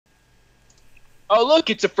Oh look,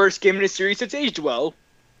 it's the first game in a series that's aged well.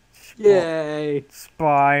 Yay!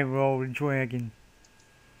 Spyro the Dragon.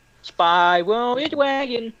 Spyro the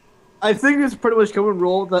Dragon. I think it's pretty much common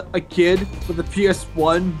rule that a kid with a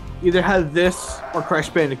PS1 either had this or Crash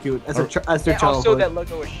Bandicoot as their childhood. Also, that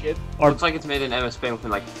logo is shit. Or looks like it's made in MS Paint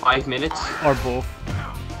within like 5 minutes. Or both.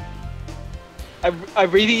 I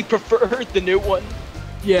really prefer the new one.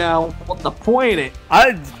 Yeah, what's the point? I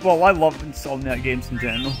love Insomniac games in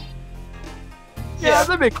general. Yeah,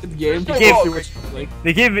 they make good games.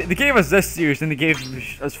 They gave us this series, and they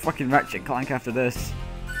gave us fucking Ratchet Clank after this.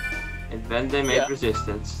 And then they made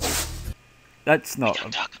Resistance. That's not.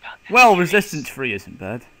 Don't talk about that. Well, Resistance 3 isn't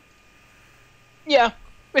bad. Yeah,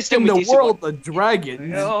 it's still In the world of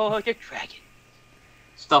dragons. Oh, like a dragon.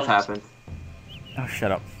 Stuff happened. Oh,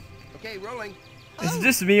 shut up. Okay, rolling. Is it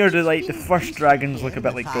just me, or do like the first dragons look a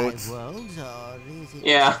bit like goats?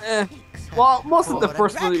 Yeah. Well, most of the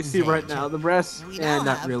first one you see right now, the rest,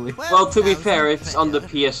 not really. Well, to be fair, it's on the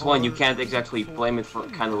PS1. You can't exactly blame it for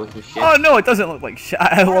kind of looking shit. Oh no, it doesn't look like shit.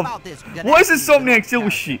 I love. What is Insomniac still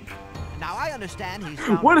with sheep? Now I understand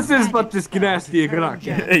What is this about this Ganasty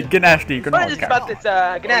character? Hey, Ganasty, What is it about this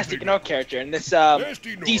Ganasty Gano character and this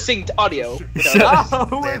desynced audio? Oh,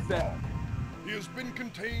 who is that? He has been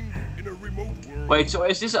contained in a remote world. Wait, so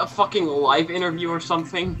is this a fucking live interview or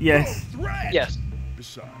something? Yes. Yes.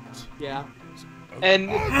 Besides, Yeah. And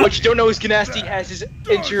what you don't know is Ganasty has his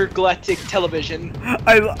intergalactic television.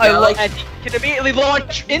 I like. And he can immediately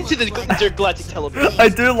launch into the intergalactic television. I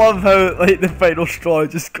do love how like the final straw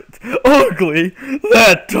just got ugly.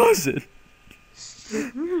 That does it.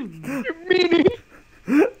 Meanie.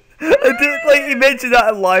 I do, like he mentioned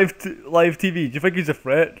that on live TV. Do you think he's a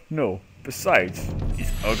threat? No. Besides,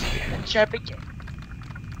 he's ugly.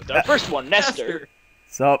 The first one, Nestor.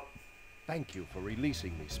 What's up? thank you for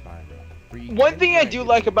releasing me, Spyro. One thing I do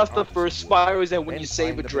like about the first Spyro is that when you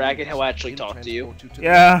save a dragon, he'll actually talk to you.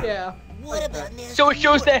 Yeah. Yeah. So it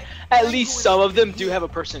shows that at least some of them do have a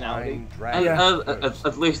personality. And,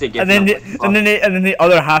 at least they get. And then the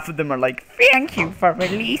other half of them are like, "Thank you for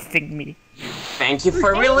releasing me." Thank you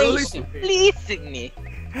for releasing. Releasing me.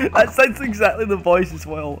 That sounds exactly the voice as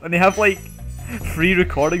well. And they have like 3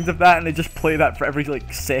 recordings of that, and they just play that for every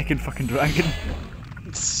like second fucking dragon.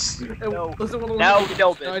 No. Now we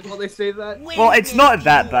know while they say that. Well, it's not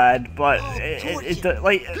that bad, but it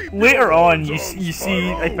like later on you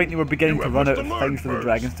see I think they were beginning to run out of things for the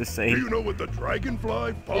dragons to say. Do you know what the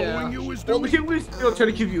dragonfly following you is Well, doing? we still try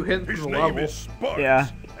to give you hints His from the name level. is Sparks. Yeah.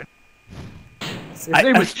 His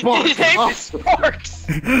name is Sparks. His name is Sparks.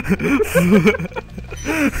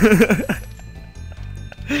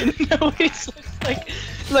 No, it's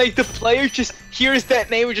like the player just hears that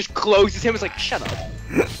name and just closes him. It's like, shut up.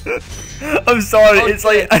 I'm sorry, it's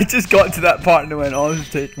like I just got to that part and it went, oh, this is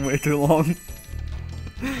taking way too long.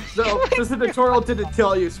 So, since the tutorial didn't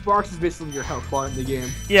tell you, Sparks is basically your health bar in the game.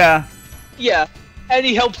 Yeah. Yeah, and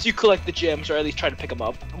he helps you collect the gems, or at least try to pick them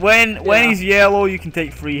up. When he's yellow, you can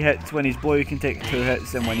take 3 hits. When he's blue, you can take 2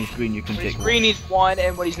 hits, and when he's green, you can When take he's green, he's 1,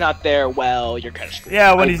 and when he's not there, well, you're kind of screwed.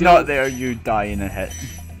 Yeah, when he's not there, you die in a hit.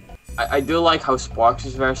 I do like how Sparks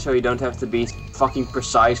is there, so you don't have to be fucking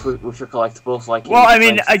precise with your collectibles. Like. Well, I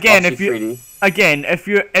mean, like again, Foxy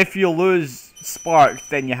if you lose Sparks,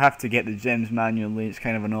 then you have to get the gems manually. It's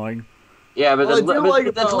kind of annoying. Yeah, but, Well,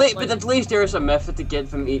 at least there is a method to get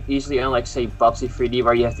them easily, unlike say Bubsy 3D,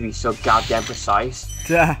 where you have to be so goddamn precise.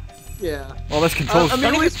 Yeah. Yeah. Well, this controls. I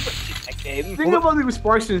mean, That the thing about it with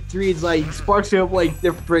Sparks in 3 is like Sparks have like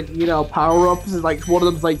different, power-ups, and like one of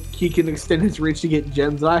them's like he can extend his reach to get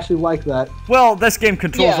gems. I actually like that. Well, this game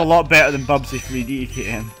controls Yeah. a lot better than Bubsy 3D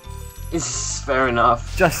can. It's fair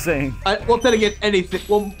enough. Just saying. Well, then again, anything.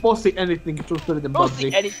 Well, mostly anything controls better than Mostly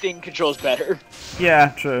Bubsy. anything controls better. Yeah,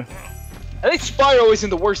 true. I think Spyro isn't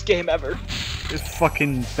the worst game ever. It's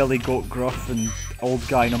fucking Billy Goat Gruff and old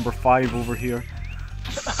guy number 5 over here.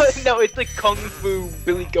 No, it's like Kung Fu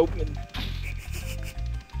Billy Goatman.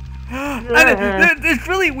 And it's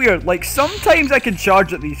really weird. Like sometimes I can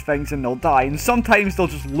charge at these things and they'll die, and sometimes they'll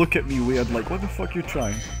just look at me weird, like, "What the fuck you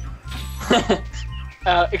trying?"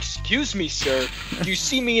 Excuse me, sir. You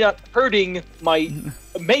see me not hurting my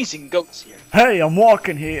amazing goats here? Hey, I'm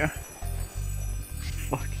walking here.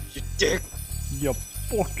 Fuck You dick. you,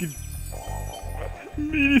 fucking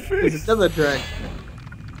meaty It's face. another drag.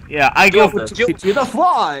 Yeah, I go. Teach you to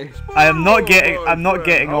fly. I am not getting. I'm not Friend,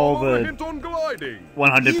 getting all how are the hint on gliding?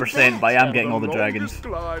 100%, but I am getting all the The dragons. longest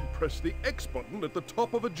glide, press the X button at the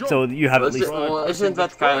top of a jump. So you have at least. Well, isn't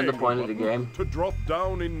that kind of the point of the game? To drop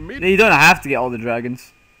down in mid. You don't have to get all the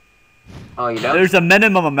dragons. Oh, you know. There's a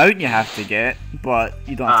minimum amount you have to get, but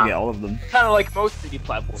you don't have to Ah. get all of them. Kind of like most 3D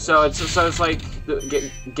platforms. So it's like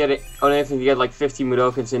get it on anything to get like 50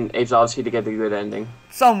 Mudokons in Apes Odyssey to get the good ending.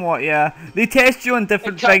 Somewhat, yeah. They test you on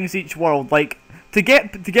different things each world. Like to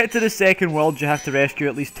get to the second world, you have to rescue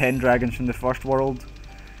at least 10 dragons from the first world.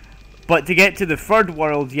 But to get to the third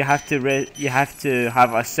world, you have to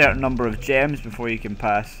have a certain number of gems before you can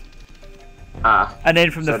pass. Ah. And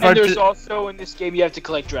then from the and third there's to, also in this game you have to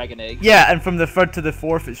collect dragon eggs. yeah, and from the third to the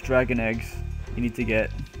fourth, it's dragon eggs you need to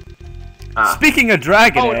get. Ah. Speaking of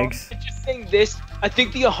dragon Oh, eggs, no, just saying this, I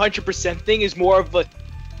think the 100% thing is more of a.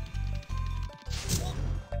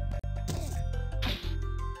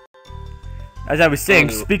 as I was saying,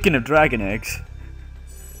 Oh. speaking of dragon eggs,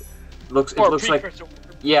 It looks like. precursor.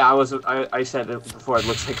 Yeah, I said it before. It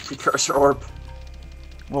looks like a precursor orb.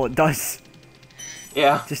 well, it does.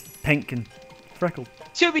 Yeah. Just pink and freckled.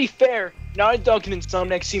 To be fair, Naughty Dog and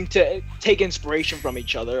Insomniac seem to take inspiration from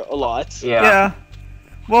each other a lot. Yeah. Yeah.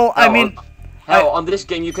 Well, I Oh, mean, Hell, on this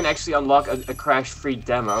game you can actually unlock a crash-free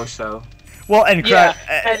demo. So. well, in Yeah, Crash,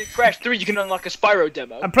 and in Crash 3 you can unlock a Spyro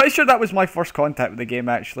demo. I'm pretty sure that was my first contact with the game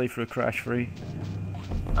actually through Crash Free.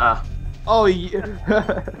 Ah. Oh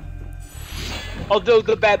yeah. Although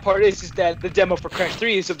the bad part is that the demo for Crash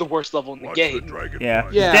 3 is of the worst level in the Watch game. the dragon Yeah.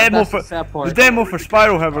 flies. Yeah, the demo that's for the sad the part. demo for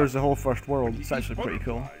Spyro, however, is the whole first world. It's actually pretty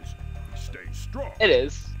cool. Stay strong. It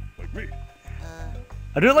is. Like me.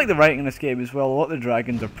 I do like the writing in this game as well. A lot of the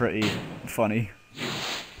dragons are pretty funny.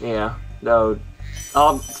 Yeah. No.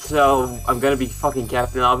 So I'm gonna be fucking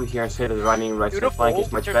Captain Obvious here and say that the writing in Ratchet and Clank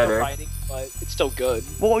is much in terms of better. writing, but it's still good.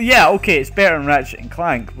 Well, yeah, okay, it's better than Ratchet and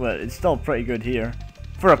Clank, but it's still pretty good here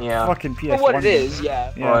for a Yeah. fucking PS1. For what it game. is,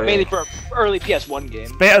 yeah. Yeah. Oh, Mainly for an early PS1 game.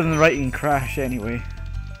 Better than the writing in Crash, anyway.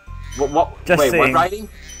 What? Just Wait, saying. what writing?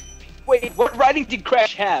 Wait, what writing did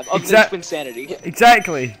Crash have other than Twin Sanity?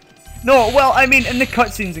 Exactly. No, well, I mean, in the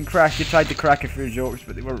cutscenes in Crash, you tried to crack a few jokes,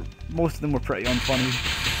 but most of them were pretty unfunny.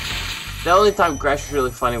 The only time Crash was really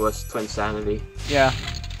funny was Twin Sanity. Yeah.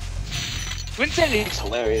 Twin Sanity is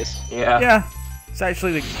hilarious. Yeah. Yeah. It's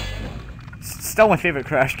actually still my favorite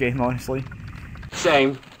Crash game, honestly.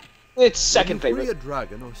 Same. It's second When you free favorite. a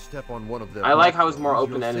dragon or step on one of their I like how it's platforms, more you're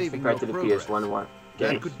open-ended saving compared to your the progress. PS1 one.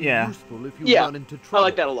 That game. could be Yeah. useful if you Yeah, run into I trouble.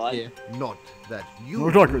 like that a lot. Yeah. Not that you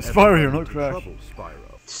We're talking ever Spyro run here, not into Crash. trouble, Spyro.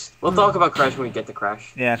 We'll talk about Crash when we get to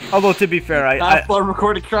Crash. Yeah. Although, to be fair, I I've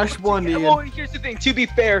recorded Crash 1, Yeah, Ian. well, here's the thing. To be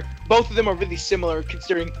fair, both of them are really similar,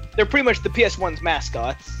 considering they're pretty much the PS1's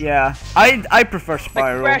mascots. yeah, I prefer Like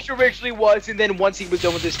Spyro. Crash originally was, and then once he was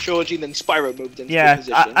done with this trilogy, then Spyro moved into Yeah,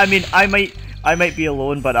 position. I mean, I might be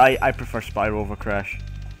alone, but I prefer Spyro over Crash.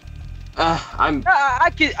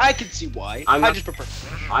 I can see why. I'm I not- just prefer.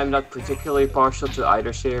 I'm not particularly partial to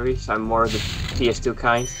either series. I'm more the PS2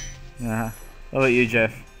 kind. Yeah. How about you,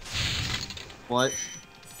 Jeff? What?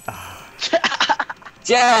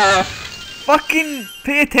 Jeff! Fucking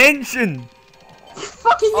pay attention!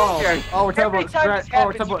 Fucking Oh, oh, we're talking Every about time Crash. this Oh,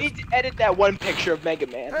 we're happens, talking you about. need to edit that one picture of Mega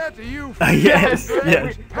Man. After you. Yes,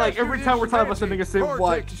 yes. Like every time we're talking about something, I say what?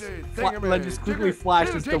 Like just quickly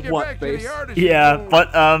flashes to what face. Yeah, but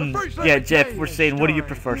yeah, Jeff, we're saying, what do you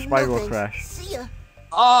prefer, Spyro or Crash? See ya.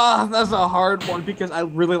 Ah, that's a hard one because I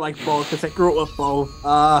really like both. Because I grew up with both.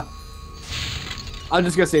 I'm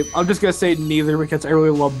just gonna say neither because I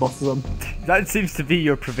really love both of them. That seems to be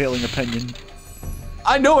your prevailing opinion.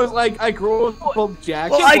 I know it's like I grew up with both Jack.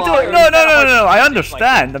 Well, I don't. Spyro. No. I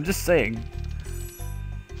understand. I'm just saying.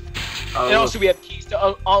 And also, we have keys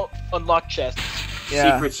to unlock chests.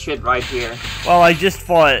 Yeah. Secret shit right here. Well, I just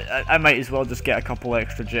thought I might as well just get a couple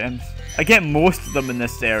extra gems. I get most of them in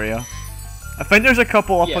this area. I think there's a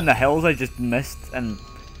couple up Yeah. on the hills I just missed, and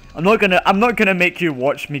I'm not gonna make you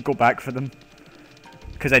watch me go back for them,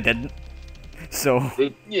 because I didn't. So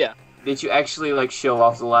Yeah. Did you actually like show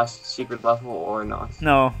off the last secret level or not?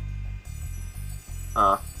 no.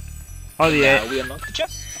 Or We unlock the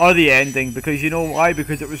chest. or the ending, because you know why?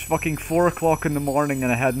 Because it was fucking 4 o'clock in the morning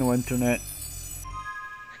and I had no internet.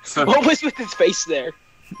 What was with his face there?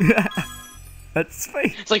 That's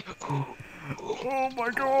fine. It's like, Oh my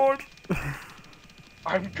god.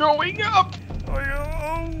 I'm growing up.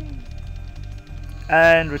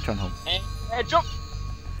 And return home. And jump.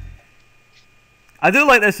 I do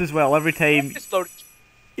like this as well. Every time, Just loaded.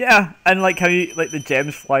 yeah, and like how you like the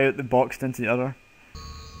gems fly out the box into the other.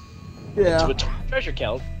 Yeah. To a treasure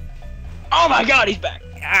count. Oh my god, he's back.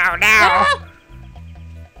 Oh no!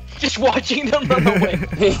 Just watching them run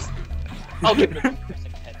away. I'll give him a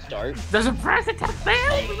head start. There's a president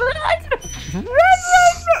there. Run!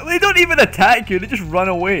 They don't even attack you. They just run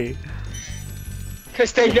away.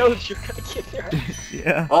 Because they know that you're gonna get there.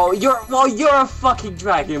 Yeah. Oh, you're a fucking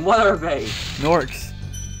dragon. What are they? Norks.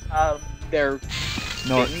 They're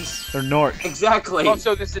Norks. things. They're Norks. Exactly.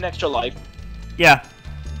 Also, this is an extra life. Yeah.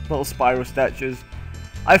 Little Spyro statues.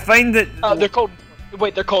 I find that. They're called.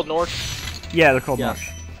 Wait, they're called Norks. Yeah, they're called Yeah. Norks.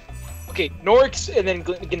 Okay, Norks and then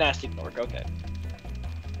Gymnastic Nork. Okay.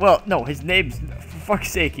 Well, no, his name's. For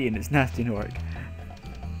fuck's sake, Ian, it's Nasty Nork.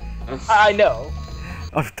 I know.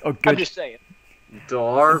 Oh, I'm good. just saying.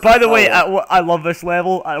 Door. By the way, Oh. I love this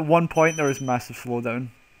level. At one point, there was massive slowdown.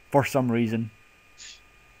 For some reason.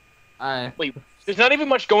 Wait, there's not even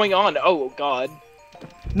much going on. Oh god.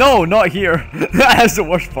 No, not here. That's the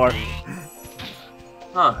worst part.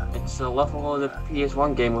 Huh, it's a level of the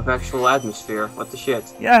PS1 game with actual atmosphere. What the shit?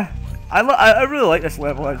 Yeah. I really like this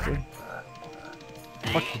level, actually.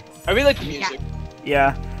 Fuck. I really like the music.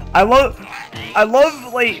 Yeah. I love,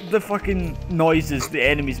 like, the fucking noises the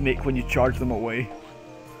enemies make when you charge them away.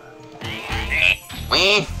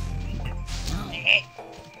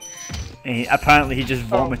 Apparently he just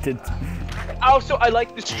vomited. Also, I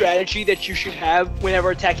like the strategy that you should have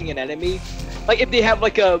whenever attacking an enemy. Like if they have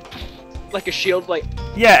like a shield, like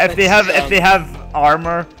Yeah, if they have That's,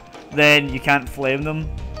 armor, then you can't flame them.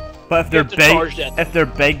 But if You they're have to big, charge them. if they're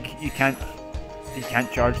big, you can't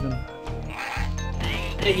charge them.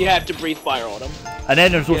 and you have to breathe fire on them. And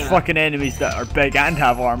then there's those Yeah. fucking enemies that are big and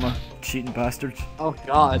have armor. Cheating bastards. Oh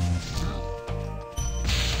god.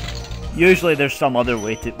 Usually there's some other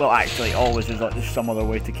way to. Well, actually, always there's some other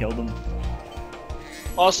way to kill them.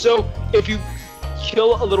 Also, if you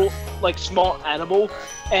kill a little like small animal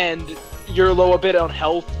and you're low a bit on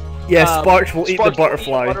health, Yeah, Sparks will eat the Sparks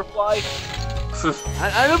will butterfly.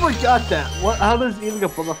 I never got that. What? How does eating a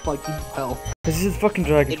butterfly keep health? This is a fucking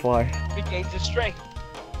dragonfly. Regains his strength.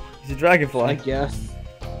 He's a I dragonfly. guess.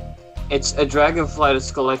 It's a dragonfly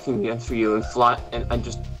that's collecting you for you and fly and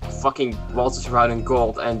just fucking waltzes around in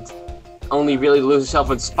gold and only really loses himself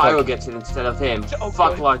when Spyro Fuck. gets it instead of him. Oh,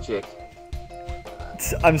 Fuck good. logic.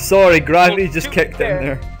 I'm sorry, gravity Well, just to be kicked in fair-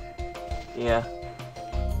 there. Yeah.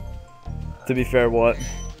 To be fair, what?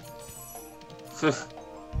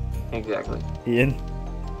 Exactly. Ian?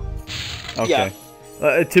 Okay.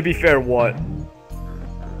 To be fair, what?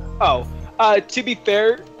 Oh, to be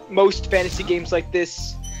fair, most fantasy games like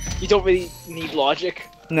this, you don't really need logic.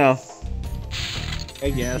 No. I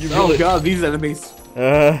guess. You Oh really- god, these enemies.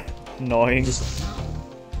 Annoying. Just,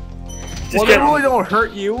 Well, get- they really don't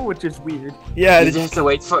hurt you, which is weird. Yeah, you they just have to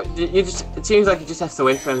wait for. You just. It seems like you just have to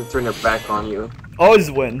wait for them to turn their back on you.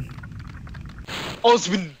 Oswin.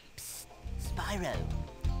 Oswin. Spyro,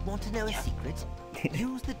 want to know a secret?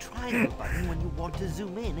 Use the triangle button when you want to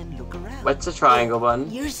zoom in and look around. What's a triangle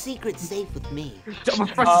button? Your secret's safe with me. Press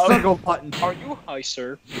the circle button. Are you high,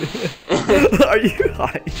 sir? Are you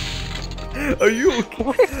high? Are you okay?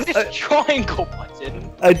 What is this triangle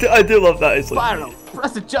button? I do love that. It's like, Spyro,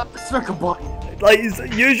 press the jump circle button.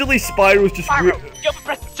 usually Spyro's just Spyro, weird. you have to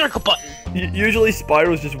press the circle button. Usually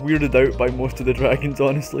Spyro's just weirded out by most of the dragons,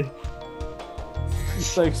 honestly.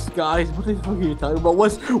 It's like, guys, what the fuck are you talking about?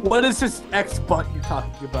 What is this X button you're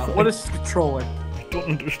talking about? What is this controller? I don't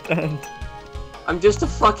understand. I'm just a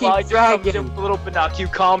fucking Well, I just comes in dragon. with a little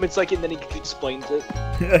binocular comments like, and then he explains it.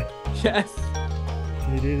 Yes.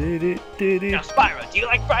 Now, Spyro, do you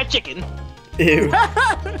like fried chicken? Ew.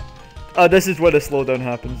 Oh, this is where the slowdown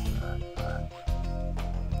happens.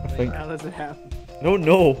 I think. How does it happen? No,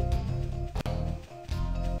 no.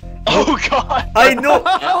 Oh god! I know.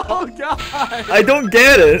 Oh god! I don't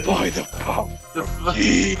get it. By the power. The fuck?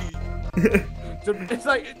 It's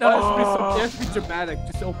like, no, it has to be dramatic.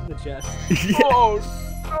 Just open the chest. Yeah.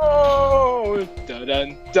 Oh no! Dun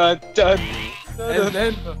dun dun dun. And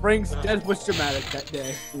then Frank's death was dramatic that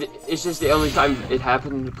day. It's just the only time it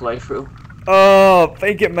happened in the playthrough. Oh, I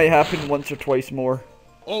think it might happen once or twice more.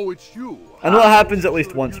 Oh, it's you. I know it happens at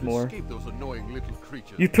least Sure, once you'd more. escape those annoying little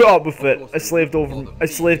creatures. You put up with Of it. course I they slaved wouldn't over. bother I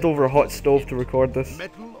slaved me. over a hot stove to record this.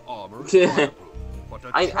 Metal armor is Yeah. fireproof, but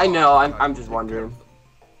a I know. charm I'm can just take wondering.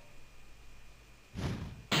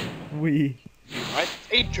 care of We. Right,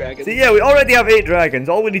 8 dragons. See, yeah, we already have 8 dragons.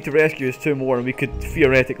 All we need to rescue is 2 more, and we could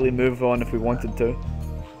theoretically move on if we wanted to.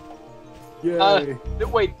 Yay.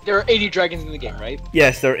 Wait, there are 80 dragons in the game, right?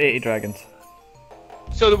 Yes, there are 80 dragons.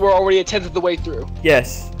 So we're already a tenth of the way through.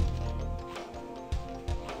 Yes.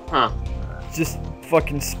 Huh. Just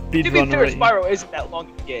fucking To speed be run fair, right. Spyro isn't that long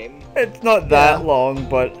in the game. It's not that long,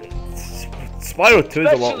 but Spyro 2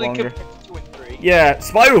 is a lot Especially longer. compared to 2 and 3. Yeah,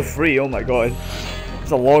 Spyro 3, oh my god.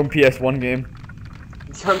 It's a long PS1 game.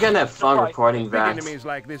 I'm gonna have fun Right. recording Big that. enemies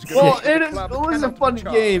like this can Well, make the it club was a cannot fun be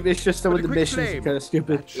charmed. game. It's just some But of a the quick missions are flame. kind of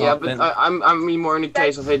stupid. Yeah, but I mean more in the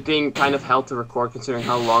case of it being kind of hell to record, considering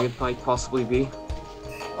how long it might possibly be.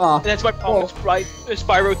 And that's my problem. Right,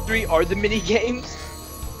 Spyro 3 are the mini games.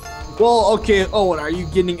 Well, okay, Owen, are you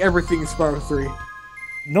getting everything in Spyro 3?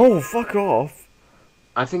 No, fuck off.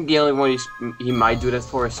 I think the only one he might do that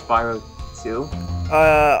for is Spyro 2.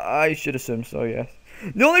 I should assume so, yes.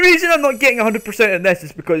 The only reason I'm not getting 100% in this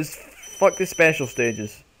is because fuck the special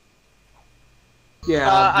stages.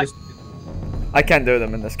 Yeah, I can't do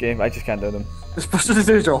them in this game. I just can't do them. the special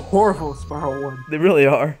stages are horrible in Spyro 1. They really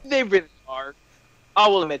are. They really are. I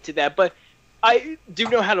will admit to that, but I do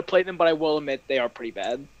know how to play them. But I will admit they are pretty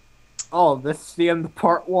bad. Oh, that's the end of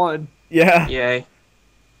part 1. Yeah. Yay.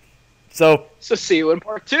 So, So see you in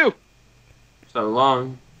part 2. So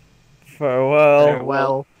long. farewell.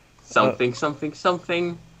 Farewell. Something, something,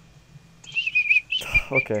 something.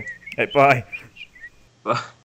 Okay. Hey, bye. But